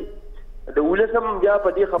چې د ولس هم بیا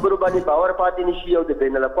په دې خبرو باندې باور پاتې نشي او د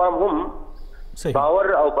بین الاقوام هم باور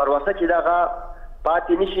او بروسه چې دغه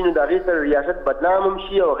پاتې نشي، نو د هغې سره ریاست بدنام هم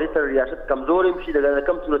شي او هغې سره ریاست کمزور هم شي. د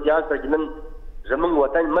کوم صورتحال سره چې نن زموږ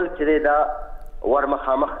وطن ملک چې دی دا ور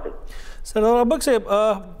مخامخ دی. سردار ابک صاحب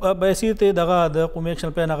بحیثیت دغه د قومي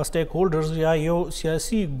ایکشن پلان هغه سټیک هولډرز یا یو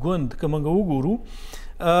سیاسي ګوند که موږ وګورو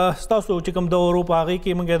ستاسو چې کوم دور په هغې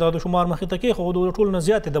کې موږ دا د شمار مخې ته کېښودو د ټولو نه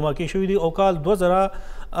زیاتې دماکې شوي دي او کال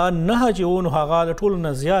 2009 چې و نو هغه د ټولو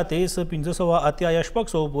نه زیاتې 1580 یا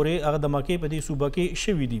 600 پورې هغه دماکې په دې صوبه کې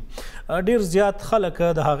شوي دي. ډېر زیات خلک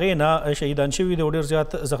د هغې نه شهیدان شوي دي او ډېر زیات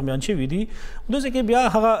زخمیان شوي دي. داسې کې بیا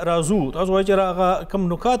هغه راځو تاسو وایئ چې هغه کوم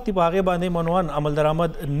نکات دي په هغې باندې منوان عمل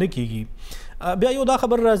درآمد نه کېږي. بیا یو دا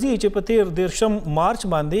خبر راځي چې په 13 مارچ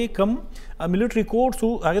باندې کم ملټري کورټس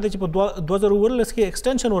هغه ته چې په 2019 کې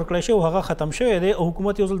ایکسټنشن ورکړی شوی هغه ختم شوی دی او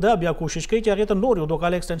حکومت یو ځل دا بیا کوشش کوي چې هغې ته نور یو 2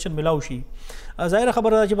 کاله ایکسټنشن ملاو شي. ظاهره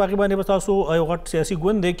خبره ده چې په هغې باندې به تاسو یو غټ سیاسي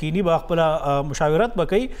ګوند دی کینی به خپله مشاورت به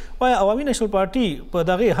کوي. وایي عوامي نیشنل پارټي په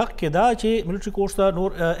دغې حق کې دا چې ملټري کورټس ته نور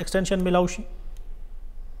ایکسټنشن ملاو شي.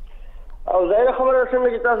 او ظاهره خبره څنګه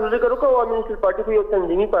چې تاسو ذکر وکړو عوامي نیشنل پارټي خو یو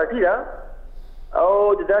تنظیمي پارټي ده او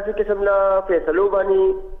د داسې قسم له فیصلو باندې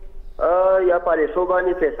یا پالیسو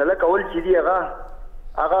باندې فیصله کول چې دي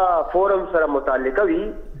هغه فورم سره متعلقه وي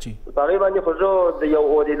په هغې باندې خو زه د یو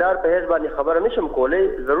عهدیدار په حیث باندې خبره نشم کولی.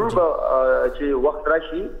 ضرور به چې وخت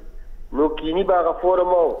راشي نو کینی به هغه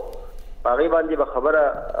فورم او په هغې باندې به خبره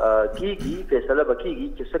کېږي فیصله به کېږي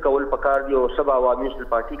چې څه کول پکار دي او څه به عوامي نیشنل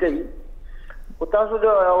پارټي کوي. خو تاسو د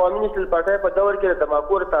عوامي نیشنل پارټۍ په دور کې د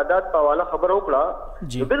تماکو تعداد په حواله خبره وکړه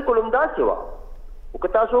نو بلکل همداسې وه. او که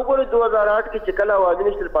تاسو وګورئ 2008 کې چې کله عوامي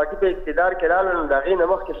نیشنل پارټي په اقتدار کې راغله نو د هغې نه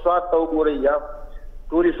مخکې سوات ته وګورئ یا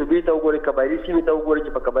ټولې صوبې ته وګورئ قبایلي سیمې ته وګورئ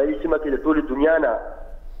چې په قبایلي سیمه کې د ټولې دنیا نه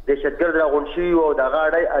دهشتګرد راغونډ شوي وو او د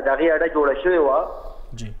هغې اډه جوړه شوې وه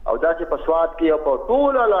او داسې په سوات کې او په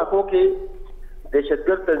ټولو علاقو کې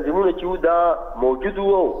دهشتګرد تنظیمونه چې وو دا موجود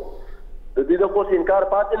وو. د دې د خو انکار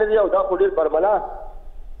پاتې نه دی او دا خو ډېر برملا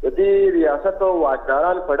د دې ریاست او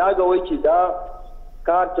واکداران په ډاګه وایي چې دا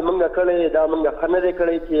کار چې موږ کړی دا موږ ښه نه دی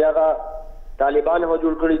کړی چې هغه طالبان هغه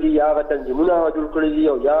جوړ کړي دي یا هغه تنظیمونه هغه جوړ کړي دي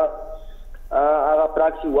او یا هغه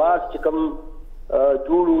پراکسي واس چې کوم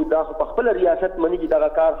جوړو دا خو په خپله ریاست مني چې دغه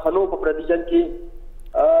کار ښه نو په پردي جنګ کې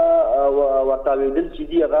ورته اورېدل چې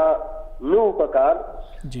دي هغه نه و پکار.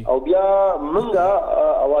 او بیا موږ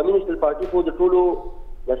عوامي نیشنل پارټي خو د ټولو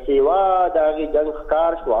د سیوا د هغې جنګ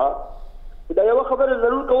ښکار شوه. دا یوه خبره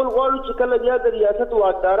ضرور کول غواړو چې کله بیا د ریاست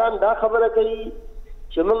واکداران دا خبره کوي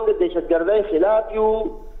چې موږ د دهشتګردۍ خلاف یو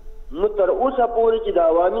نو تر اوسه پورې چې د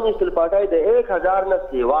عوامي نیشنل پارټۍ د 1000 نه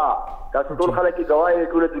سیوا تاسو ټول خلک یې ګواه یې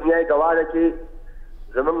ټوله دنیا یې ګواه ده چې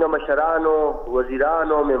زموږ مشرانو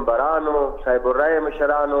وزیرانو ممبرانو صاحب الرای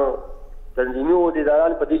مشرانو تنظیمي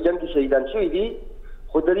عهدیداران په دې جنګ کې شهیدان شوي دي.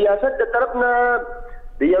 خو د ریاست د طرف نه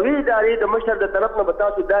د یوې ادارې د مشر د طرف نه به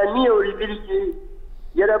تاسو دا نه اورېدلي چې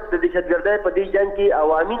یاره د دهشتګردۍ په دې جنګ کې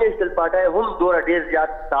عوامي نیشنل پارټۍ هم دومره ډېر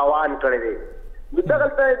زیات تاوان کړی دی. نو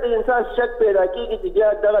دغلته د انسان شک پیدا کېږي چې بیا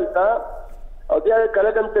دغلته او بیا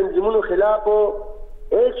کله هم تنظیمونو خلاف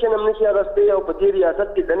ایکشن هم نشي اخیستی او په دې ریاست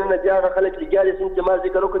کې دننه بیا هغه خلک لګیا دي چې ما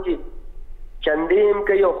ذکر وکړو چې چندې هم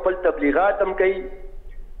کوي او خپل تبلیغات هم کوي.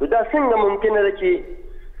 نو دا څنګه ممکنه ده چې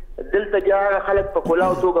دلته بیا هغه خلک په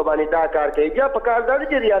کلاو توګه باندې دا کار کوي؟ بیا په کار دا ده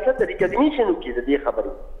چې ریاست ریکګنیشن وکړي د دې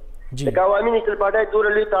خبرې. لکه عوامي نیشنل پارټۍ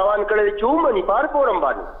دومره لوی تاوان کړی دی چې ومني په هر فورم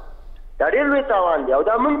باندې دا ډېر لوی تاوان دی او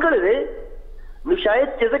دا موږ کړی دی. نو شاید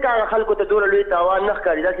چې ځکه هغه خلکو ته دومره لوی تاوان نه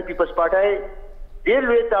ښکاري داسې پیپلز پارټۍ ډېر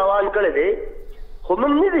لوی تاوان کړی دی خو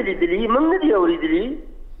موږ نه دي لیدلي موږ نه دي اورېدلي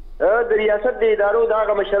د ریاست د ادارو د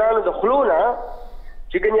هغه مشرانو د خولو نه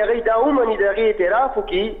چې ګنې هغوی دا ومني د هغې اعتراف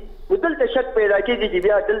وکړي. نو دلته شک پیدا کېږي چې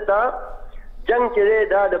بیا دلته جنګ چې دی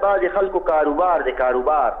دا د بعضې خلکو کاروبار دی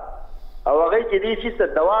کاروبار او هغوی چې دې شي ته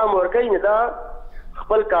دوام ورکوي نو دا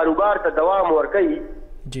خپل کاروبار ته دوام ورکوي.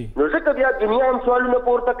 نو ځکه بیا دنیا هم سوالونه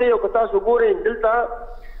پورته کوي او که تاسو ګورئ دلته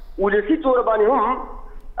ولسي طور باندې هم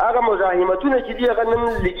هغه مزاحمتونه چې دي هغه نن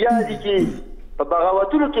لګیا دي چې په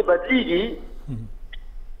بغاوتونو کې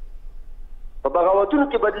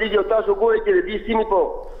بدلېږي او تاسو ګورئ چې د دې سیمې په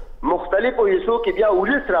مختلفو حصو کې بیا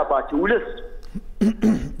ولس راپاڅي ولس.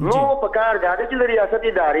 نو په کار دا ده چې د ریاست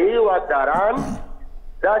ادارې واکداران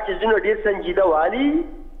دا څیزونه ډېر سنجیده والي.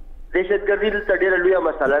 دهشتګردي دلته ډېره لویه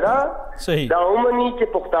مسله ده. دا ومني چې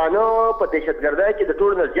پښتانه په دهشتګردۍ کې د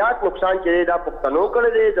ټولو نه زیات نقصان چې دی دا پښتنو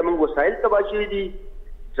کړی دی. زموږ وسایل تباه شوي دي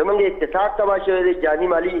زموږ اقتصاد تباه شوی دی جاني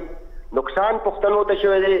مالي نقصان پښتنو ته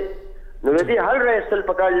شوی دی. نو د دې حل راایستل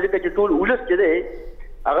پکار دی ځکه چې ټول ولس چې دی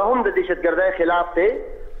هغه هم د دهشتګردۍ خلاف دی.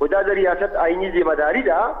 خو دا د ریاست آئیني ذمه داري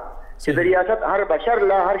ده چې د ریاست هر بشر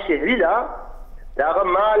لا هر شهري لا د هغه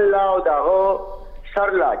مال لا او د هغه سر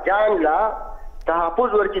لا جان لا تحفظ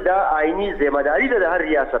ورکړي. دا آئیني ذمه داري ده د هر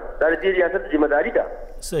ریاست دا د دې ریاست ذمه داري ده.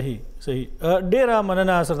 صحیح ډېره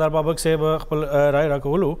مننه سردار بابک صاحب خپل رای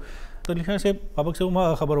راکولو. علی خان صاحب بابک صاحب ما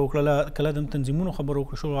خبر وکړله کله د تنظیمونو خبر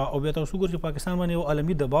وکړه شو او بیا تاسو ګورئ چې پاکستان باندې یو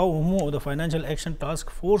عالمي دباو هم او د فاینانشل ایکشن ټاسک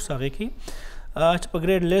فورس هغې کې چې په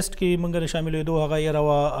ګریډ لیست کې موږ شاملېدو هغه یې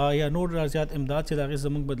روا یا نور زیات امداد چې د هغې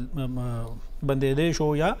زموږ بندېدی شو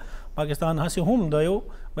یا پاکستان هسې هم د یو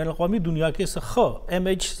بین الاقوامي دنیا کې څه ښه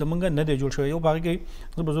امیج زموږ نه دی جوړ شوی. یو په هغې کې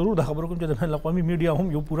زه به ضرور دا خبره کوم چې د بین الاقوامي میډیا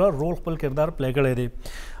هم یو پوره رول خپل کردار پلی کړی دی.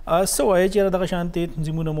 څه وایي چې دغه شانتې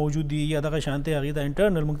تنظیمونه موجود دي یا دغه شانتې هغې د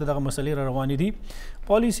انټرنل موږ ته دغه مسلې را روانې دي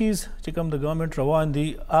پالیسیز چې کوم د ګورنمنټ روان دي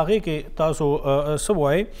هغې کې تاسو څه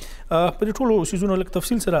وایي؟ په دې ټولو څیزونو لږ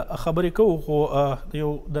تفصیل سره خبرې کوو خو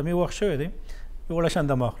یو دمې وخت شوی دی یو وړه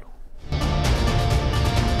شان دمه اخلو.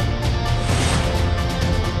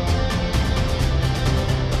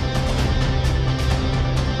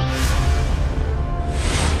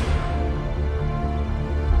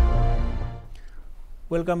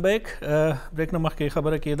 ویلکم بیک. بریک نه مخکې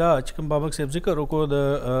خبره کېده چې کوم بابک صاحب ذکر وکړو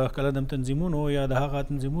د کلدم تنظیمونو یا د هغه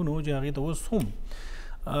تنظیمونو چې هغې ته اوس هم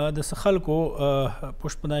د څه خلکو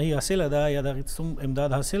پشتپناهي حاصله ده یا د هغې څه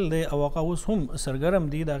امداد حاصل دی او هغه اوس هم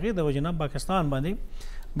سرګرم دي د هغې د وجې نه پاکستان باندې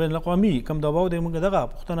بین الاقوامي کوم دباو دی موږ دغه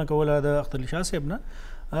پوښتنه کوله د اختر علي شاه صاحب نه.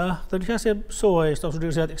 اختر علي شاه صاحب څه وایي تاسو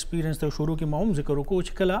ډېر زیات ایکسپیرینس ته شروع کې ما هم ذکر وکړو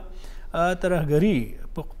چې کله ترهګري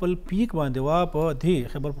په خپل پیک باندې وه په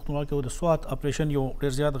دې خیبر پښتونخوا کې د سوات اپریشن یو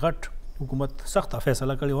ډېر زیات غټ حکومت سخته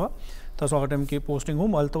فیصله کړې وه تاسو هغه ټایم کې پوسټینګ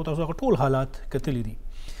هم هلته تاسو هغه ټول حالات کتلي دي.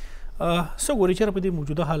 څه ګوري چېرې په دې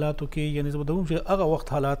موجوده حالاتو کې یعنې زه به دوم چې هغه وخت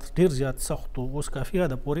حالات ډېر زیات سخت و اوس کافي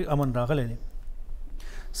حده پورې امن راغلی دی.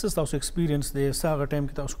 څه ستاسو ایکسپیرینس دی څه هغه ټایم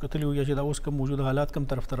کې تاسو کتلي وو یا چې دا اوس کوم موجوده حالات کوم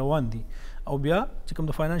طرف ته روان دي او بیا چې کوم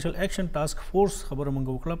د فاینانشل ایکشن ټاسک فورس خبره موږ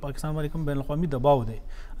وکړه پاکستان باندې کوم بین الاقوامي دباو دی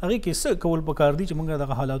هغې کې څه کول پکار دي چې موږ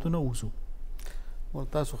دغه حالاتونه ووځو؟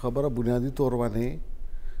 تاسو خبره بنیادي طور باندې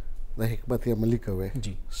د حکمت عملي کوئ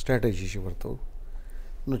جی سټریټجي چې ورته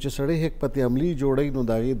نو چې سړی حکمت عملي جوړوي نو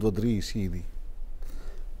د هغې دوه درې حصې دي.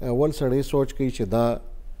 اول سړی سوچ کوي چې دا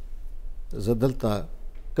زه دلته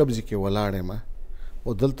قبضې کې ولاړ یم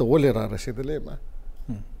او دلته ولې را رسېدلی یم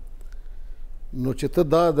نو چې ته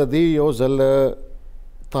دا د دې یو ځل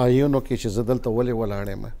تعین وکړې چې زه دلته ولې ولاړ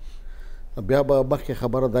یم بیا به مخکې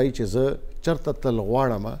خبره دا وي چې زه چېرته تل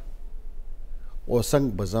غواړم او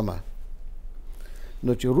څنګه به ځم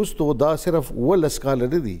نو چې وروستو دا صرف 18 کاله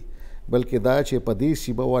نه دي بلکې دا چې په دې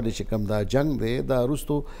سیمه باندې چې کوم دا جنګ دی دا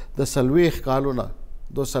وروستو د 40 کالو نه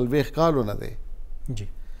 40 کالو نه دی. جی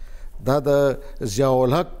دا د ضیاء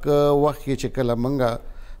الحق وخت کې چې کله منګه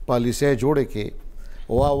پالیسۍ جوړې کې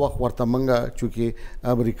وا وخت ورته منګه چونکې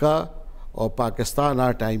امریکا او پاکستان آ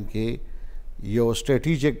ټایم کې یو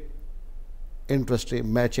سټریټیجک انټرسټ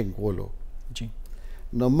میچنګ کولو جی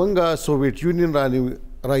نو منګه سوویت یونین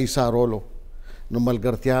را ایسارولو نو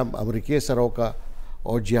ملګرتیا هم امریکې سره وکړه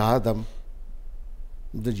او جهاد هم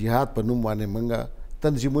د جهاد په نوم باندې منګه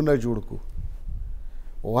تنظیمونه جوړ کړو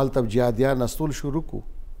او هلته جهادیان استول شروع کړو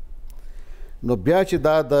نو بیا چې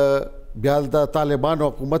دا بیا د طالبانو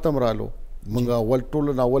حکومت هم رالو موږ اول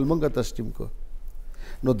ټولو نه اول موږ تسلیم کړو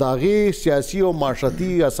نو د هغې سیاسي او معاشرتي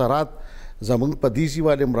اثرات زموږ په دې سیمه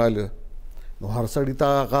باندې هم راله نو هر سړي ته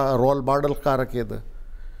هغه رول ماډل ښکاره کېده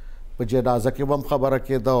په جنازه کې به هم خبره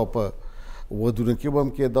کېده او په ودونو کې به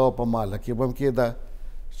هم کېده او په ماله کې به هم کېده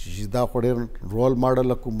چې دا خو ډېر رول ماډل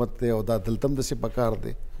حکومت دی او دا دلته هم داسې پکار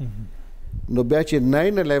دی. نو بیا چې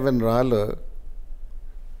 9/11 راله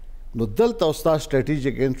نو دلته او ستا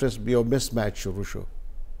سټریټیجک انټرسټ بیا یو مس میچ شروع شو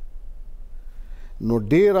نو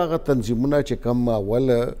ډېر هغه تنظیمونه چې کوم اول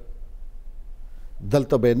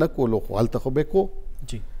دلته به یې نه کولو خو هلته خو به یې کو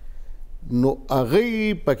نو هغوی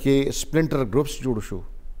پکې سپلنټر ګروپس جوړ شو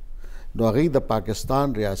نو هغوی د پاکستان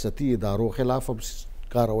ریاستي ادارو خلاف هم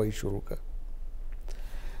کاروایی شروع کړه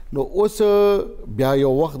نو اوس بیا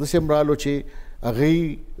یو وخت داسې هم رالو چې هغوی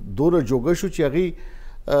دونه جوګه شو چې هغوی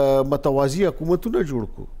متوازي حکومتونه جوړ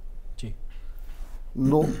کړو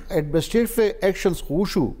نو ایڈمنسټریټیو ایکشنز خو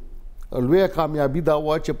شو لویه کامیابي دا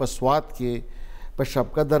وه چې په سوات کې په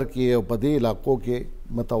شب قدر کې او په دې علاقو کې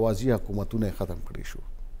متوازي حکومتونه ختم کړي شو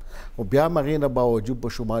او بیا هم هغې نه باوجود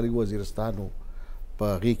په شمالي وزیرستان او په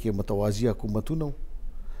هغې کې متوازي حکومتونه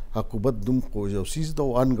حکومت نوم خو یو څیز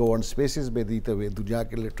ده ان ګورن سپیسز به دې ته وایي دنیا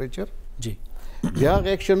کې لټریچر جی بیا هغه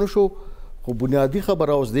ایکشن وشو خو بنیادي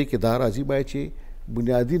خبره اوس دی کې دا راځي باید چې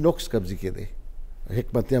بنیادي نقص قبضې کې دی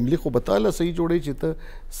حکمت عملی خو بتاله صحیح جوړی چې ته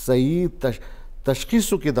صحیح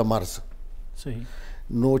تشخیصو کې د مرض صحیح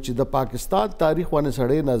نو چې د پاکستان تاریخ باندې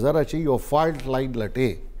سړی نظر اچي یو فالټ لاین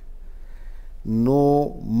لټې نو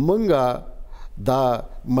منګه دا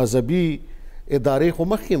مذهبي ادارې خو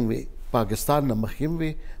مخکې وي پاکستان نه مخکې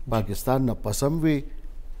وي پاکستان نه پسم وي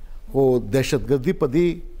خو دهشتګردي په دې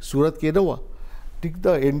صورت کې نه وه ټیک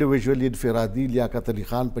دا انډیویژولی انفرادي لیاقت علي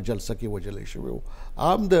خان په جلسه کې وجلی شوی و.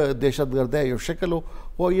 عام د دهشتګردۍ یو شکل و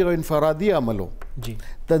خو یو انفرادي عمل و.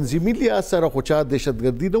 تنظیمي لحاظ سره خو چا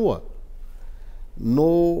دهشتګردي نه وه نو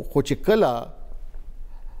خو چې کله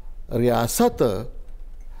ریاست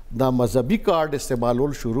دا مذهبي کارډ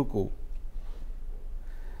استعمالول شروع کو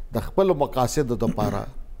د خپلو مقاصدو دپاره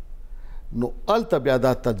نو هلته بیا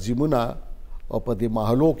دا تنظیمونه او په دې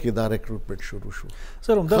محلو کې دا ریکروټمنټ شروع شو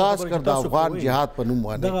خاص کر د افغان جهاد په نوم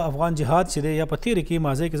باندې. دغه افغان جهاد چې دی یا په تېرې کې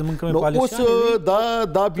ماضی کې زموږ کومې پالیسیانې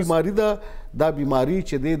اوس دا بیماري ده دا بیماري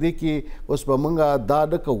چې دی کې اوس به موږ دا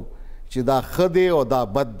نه کوو چې دا ښه دی او دا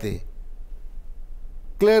بد دی.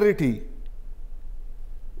 کلیریټي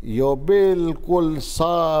یو بالکل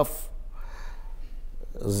صاف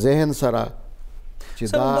ذهن سره چې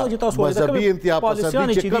دا مذهبي انتها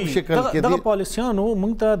پسندي چې کوم شکل کې دي دغه پالیسیانو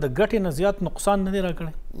موږ ته د ګټې نه زیات نقصان نه دی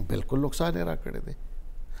راکړی. بالکل نقصان یې راکړی دی.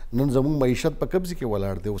 نن زموږ معیشت په قبضه کې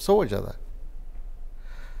ولاړ دی. څه وجه ده؟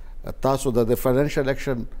 تاسو د فاینانشل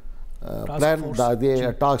ایکشن پلان د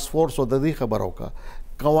ټاسک فورس او د دې خبرو کا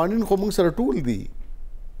قوانین خو موږ سره ټول دي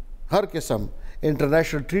هر قسم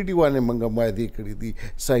انټرنیشنل ټریټي باندې موږ معاهدې کړي دي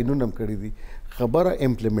ساینونه هم کړي دي. خبره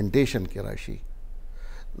امپلیمنټیشن کې راشي.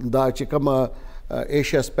 دا چې کوم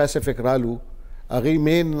ایشیا سپیسیفک رالو هغې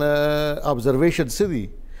مین ابزرویشن څه دي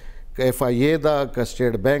که اف آی اے ده که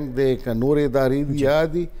سټیټ بینک دی که نور ادارې دي یا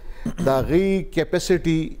دي د هغې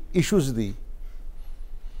کیپیسټي ایشوز دي.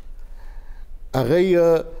 هغې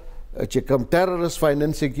چې کوم ټیررسټ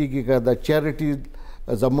فایننسینګ کېږي که د چیریټي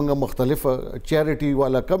زمونږ مختلف چیریټي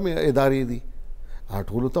والا کم ادارې دي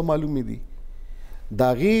ټولو ته معلومې دي. د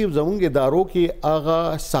هغې زمونږ ادارو کې هغه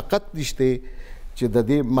سقط نشته چې د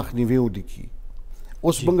دې مخنیوي وکړي.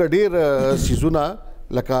 اوس موږ ډېر څیزونه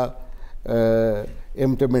لکه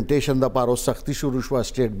امپلیمنټیشن دپاره سختي شروع شوه.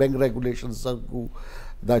 سټیټ بینک ریګولیشن سخت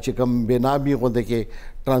دا چې کوم بېنامي غونډه کې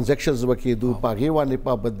ټرانزیکشنز به کېدو په هغې باندې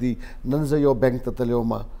پابندي. نن زه یو بینک ته تللی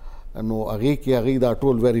وم نو هغې کې هغې دا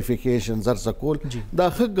ټول ویریفیکیشن زر کول دا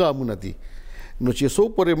ښه ګامونه دي. نو چې څو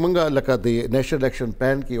پورې موږ لکه د نیشنل ایکشن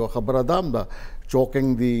پلان کې یو خبره دا هم ده چوکنګ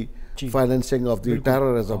دی فایننسینګ اف دی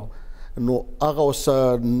ټیررزم نو هغه اوس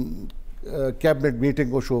کیبنټ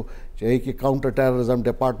میټینګ وشو چې هغې کې کاونټر ټیررزم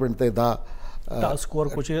ډپارټمنټ ته دا ټاسک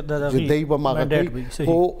فورس کو چې دی به ماغه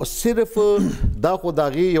خو صرف دا خو د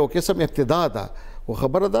هغې یو قسم ابتدا ده. خو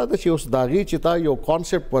خبره دا ده چې اوس د هغې چې تا یو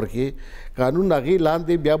کانسیپټ ورکې قانون هغې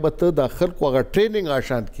لاندې بیا به ته د خلکو هغه ټریننګ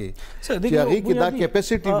آشان کې چې هغې کې دا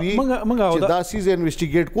کیپیسټي وي چې دا سیز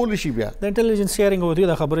انویسټیګیټ کولی شي. بیا د انټیلیجنس شیرینګ او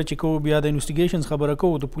دا خبره چې کوو بیا د انویسټیګیشنز خبره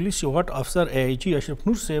کوو د پولیس یو غټ افسر ای آی جي اشرف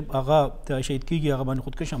نور صاحب هغه شهید کېږي هغه باندې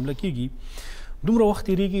خودکش حمله کېږي. دومره وخت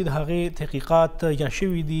تېرېږي د هغې تحقیقات یا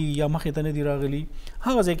شوي دي یا مخې ته نه دي راغلي.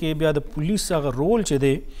 هغه ځای کې بیا د پولیس هغه رول چې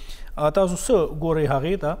دی تاسو څه ګورئ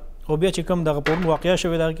هغې ته او بیا چې کوم دغه پرون واقعه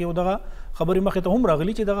شوې ده کې او دغه خبرې مخې ته هم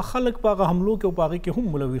راغلي چې دغه خلک په هغه حملو کې او په هغې کې هم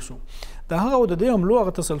ملوث وو. د هغه او د دې حملو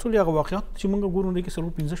هغه تسلسل یا هغه واقعات چې موږ ګورو دې کې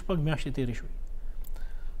 15 میاشتې تېرې شوې.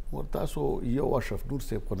 تاسو یو اشرف نور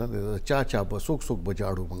صاحب خو نه دی چا به څوک به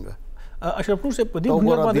جاړو موږ. اشرف نور صاحب په دې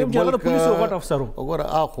بنیاد باندې هم چې هغه د پولیسو غټ افسر و. وګوره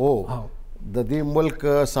خو د دې ملک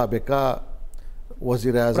سابقه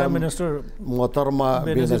وزیر اعظم محترمه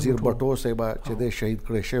بېنظیر بټو صاحبه چې دی شهید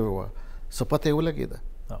کړی شوی وه څه پته یې ولګېده.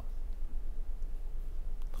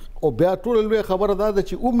 او بیا ټول لوی خبره دا ده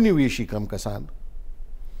چې اومني ویشي کم کسان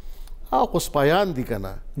خو سپایان دي که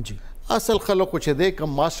نه. اصل خلکو چې دی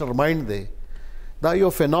کم ماسټر مایند دی دا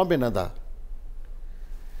یو فینامنا ده.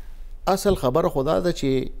 اصل خبره خو دا ده چې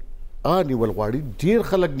نیول غواړي ډېر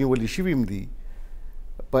خلک نیولي شوي هم دي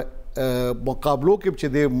په مقابلو کې چې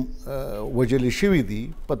دی وژلي شوي دي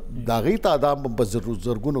په د هغې تعداد په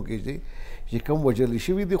زرګونو کې دي چې کوم وژلي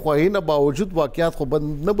شوي دي خو هغې نه باوجود واقعات خو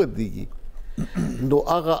نه بدلېږي. نو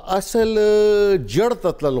هغه اصل جړ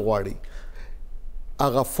ته تلل غواړي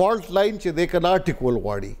هغه فالټ لاین چې دی که نه ټیکول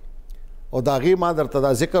غواړي او د هغې ما درته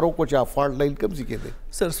دا ذکر وکړو چې فالټ لاین کوم ځای کې دی.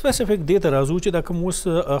 سر سپیسیفیک دې ته راځو چې دا کوم اوس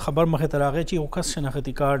خبر مخې ته راغی چې یو کس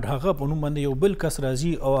شناختي کارډ هغه په نوم باندې یو بل کس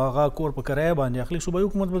راځي او هغه کور په کرایه باندې اخلي. صوبایي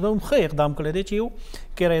حکومت به هم ښه اقدام کړی دی چې یو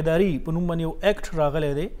کرایداري په نوم باندې یو ایکټ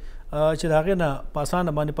راغلی دی چې د هغې نه په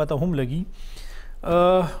اسانه باندې پته هم لګي.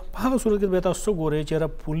 په هغه صورت کې بیا تاسو ګورئ چې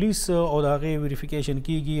پولیس او د هغې ویریفیکیشن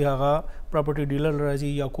کېږي هغه پراپرټي ډیلر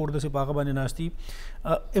راځي یا کور داسې په هغه باندې ناستي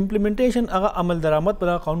امپلیمنټیشن هغه عمل درآمد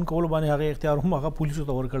په دغه قانون کولو باندې هغې اختیار هم هغه پولیسو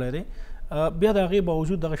ته ورکړی دی. بیا د هغې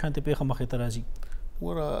باوجود دغه شانتې پیښه مخې ته راځي.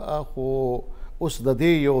 وره خو اوس د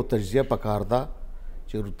دې یو تجزیه پکار ده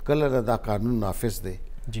چې کله نه دا قانون نافذ دی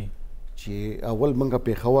چې اول موږ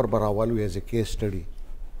پېښور به راولو ایز ا کیس سټډي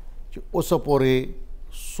چې اوسه پورې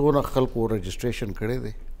څونه خلکو رجسټریشن کړی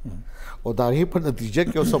دی او د هغې په نتیجه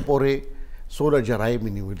کې اوسه پورې څومره جرایم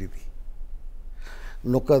یې نیولي دي.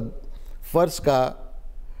 نو که فرض کا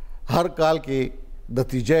هر کال کې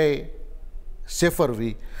نتیجه 0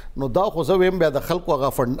 وي نو دا خو زه وایم بیا د خلکو هغه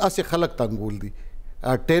فنډ هسې خلک تنګول دي،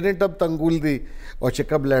 ټیننټ هم تنګول دي او چې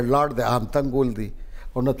کوم لینډلارډ دی هم تنګول دي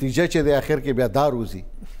او نتیجه چې د اخر کې بیا دا روزي.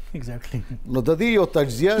 نو د دې یو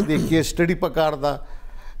تجزیه د کیس سټډي پکار ده،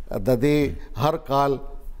 د دې هر کال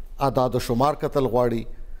اعداد و شمار کتل غواړي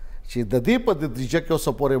چې د دې په نتیجه کې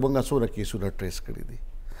اوسه پورې موږ څومره کیسونه ټریس کړي دي.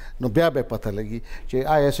 نو بیا به پته لګي چې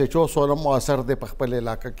ISHO څومره مؤثر دی په خپل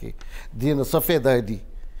علاقه کې، دې نه څه فایده دي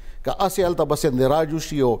که هسې هلته بس اندراج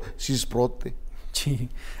وشي او سیز پروت دی. جی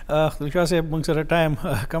خلیفه صاحب موږ سره ټایم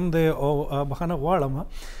کم دی او بخښنه غواړم.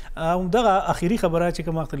 دغه اخیری خبره چې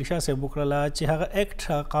کوم خلیفه صاحب وکړله چې هغه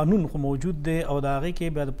اکټ قانون خو موجود دی او د هغې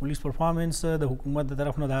کې بیا د پولیس پرفارمنس د حکومت د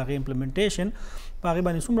طرف نه د هغې امپلیمنټیشن په هغې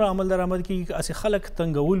باندې څومره عمل درآمد کېږي که هسې خلک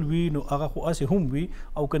تنګول وي نو هغه خو هسې هم وي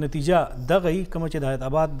او که نتیجه دغه وي کومه چې د حیات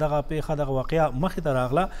آباد دغه پیښه دغه واقعه مخې ته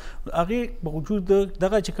راغله هغې باوجود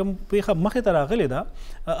دغه چې کوم پیښه مخې ته راغلې ده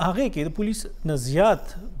هغې کې د پولیس نه زیات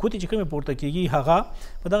ګوتې چې کومې پورته کېږي هغه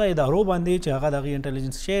په دغه ادارو باندې چې هغه د هغې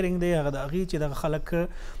انټلیجنس شیرینګ دی، هغه د هغې چې دغه خلک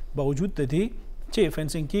باوجود د دې چې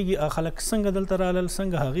فنسینګ کېږي خلک څنګه دلته رالل،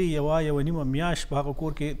 څنګه هغې یوه نیمه میاشت په هغه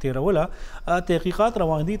کور کې تېروله. تحقیقات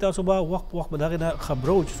روان دي، تاسو به وخت په وخت به د هغې نه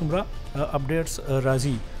خبرو چې څومره اپډیټس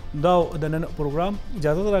راځي. دا د نن پروګرام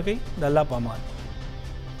اجازه راکوي. د الله په امان.